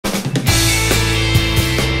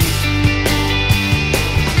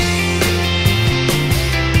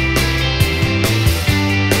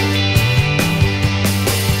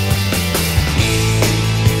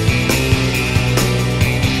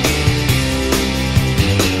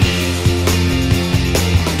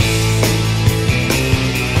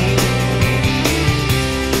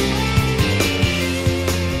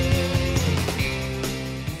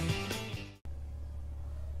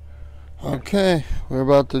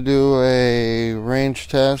about to do a range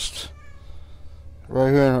test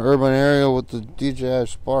right here in an urban area with the DJI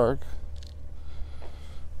Spark.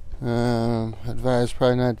 Advised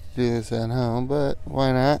probably not to do this at home, but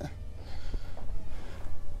why not?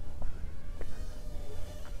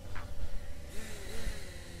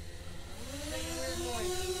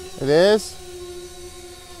 It is?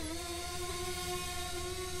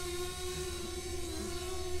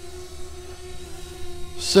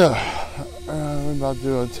 So, we're about to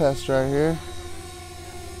do a test right here.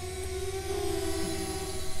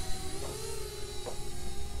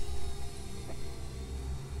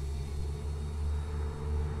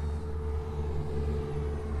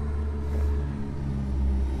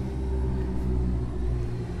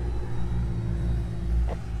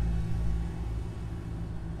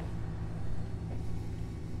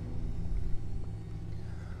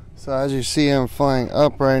 So as you see, I'm flying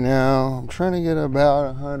up right now. I'm trying to get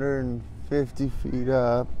about 150 feet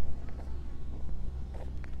up.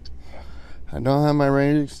 I don't have my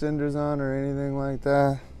range extenders on or anything like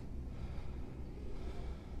that.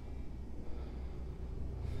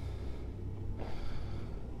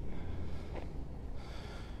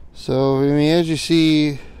 So, I mean, as you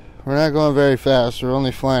see, we're not going very fast. We're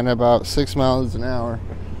only flying about 6 miles an hour.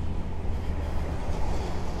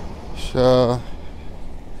 So,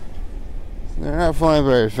 they're not flying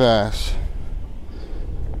very fast.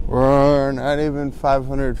 We're not even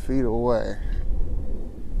 500 feet away.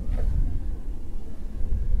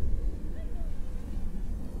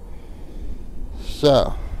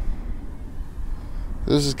 So,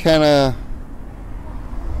 this is kind of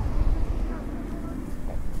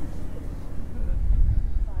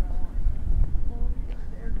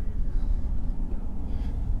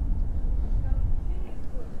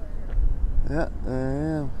yeah, there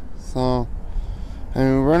I am. So, I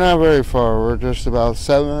mean, we're not very far. We're just about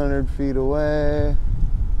 700 feet away.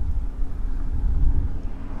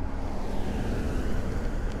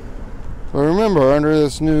 But remember, under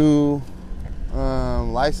this new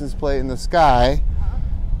license plate in the sky,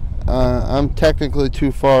 I'm technically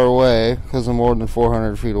too far away because I'm more than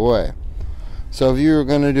 400 feet away. So if you were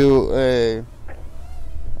going to do a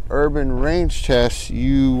urban range test,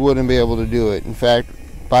 you wouldn't be able to do it. In fact,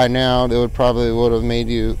 by now, they would have made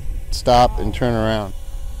you stop and turn around.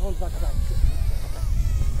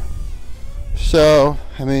 So,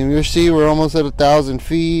 I mean, you see we're almost at 1,000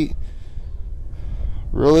 feet.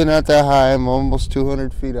 Really not that high. I'm almost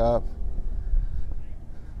 200 feet up.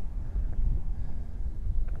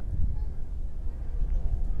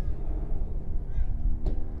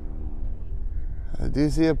 I do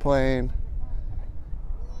see a plane.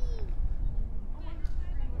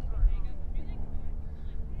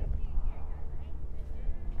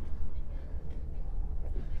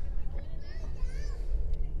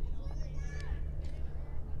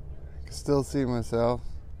 Still see myself.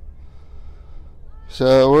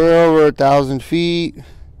 So we're over 1,000 feet,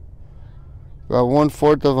 about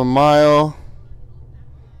 1/4 of a mile.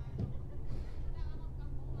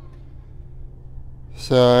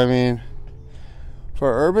 So I mean,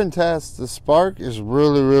 for urban tests, the Spark is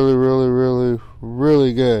really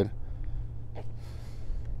good.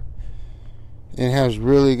 It has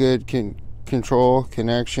really good control,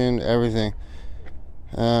 connection, everything.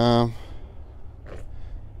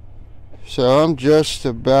 So I'm just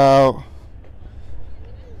about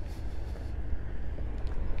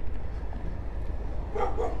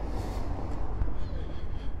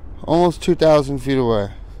almost 2,000 feet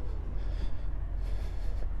away.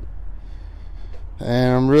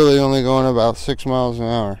 And I'm really only going about 6 miles an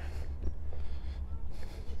hour.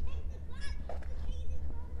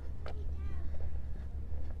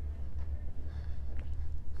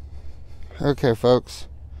 Okay, folks.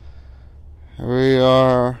 We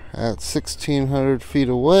are at 1,600 feet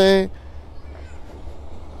away.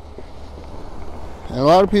 And a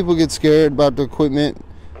lot of people get scared about the equipment,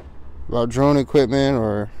 about drone equipment,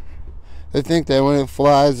 or they think that when it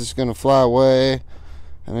flies, it's going to fly away.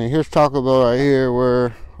 I mean, here's Taco Bell right here.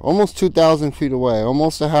 We're almost 2,000 feet away,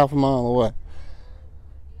 almost a half a mile away.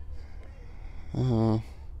 So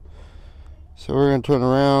we're going to turn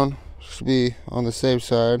around, just to be on the safe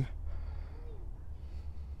side.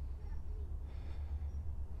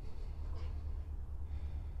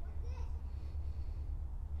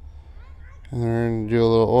 And we're going to do a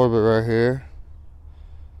little orbit right here.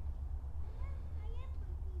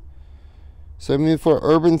 So I mean, for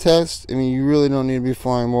urban tests, I mean, you really don't need to be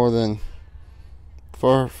flying more than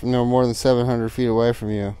more than 700 feet away from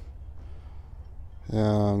you.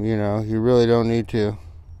 You know, you really don't need to.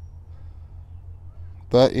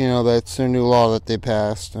 But you know, that's the new law that they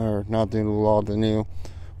passed, or not the new law, the new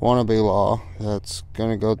wannabe law that's going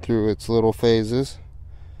to go through its little phases.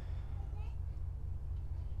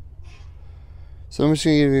 So I'm just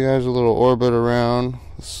going to give you guys a little orbit around.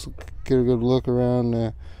 Let's get a good look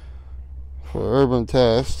around for urban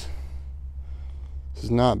test. This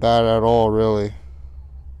is not bad at all, really.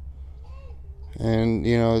 And,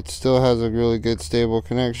 you know, it still has a really good stable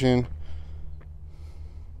connection.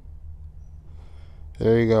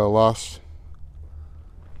 There you go, lost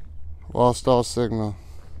all signal.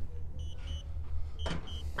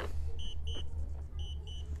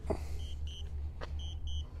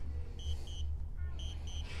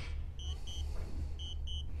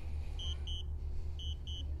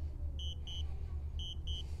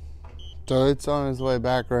 So it's on its way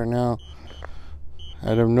back right now.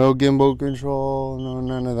 I have no gimbal control, no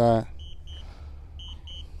none of that.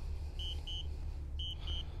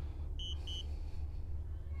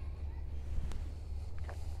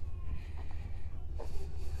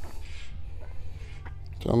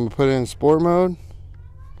 So I'm gonna put it in sport mode.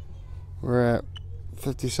 We're at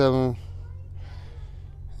 57,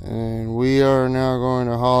 and we are now going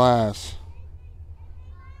to haul ass.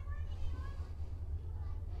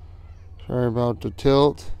 Sorry about the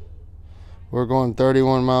tilt. We're going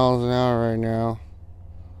 31 miles an hour right now.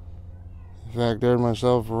 In fact, there's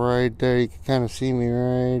myself right there. You can kind of see me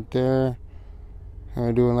right there.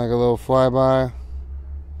 I'm doing like a little flyby.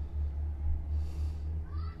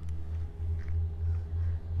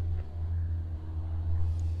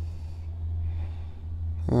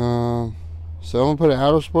 So I'm gonna put it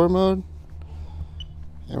out of sport mode,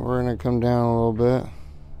 and we're gonna come down a little bit.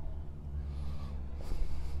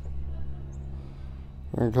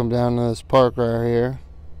 We're gonna come down to this park right here.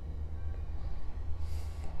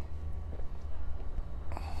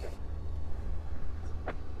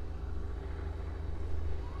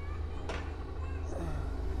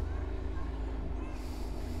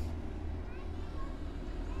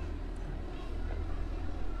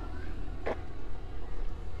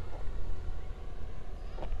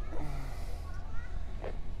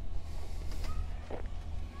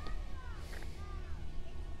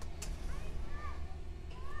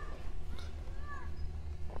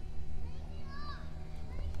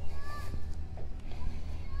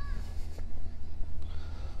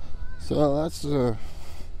 So that's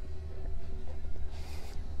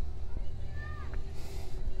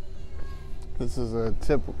this is a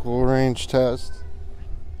typical range test.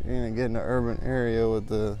 You're gonna get in an urban area with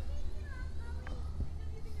the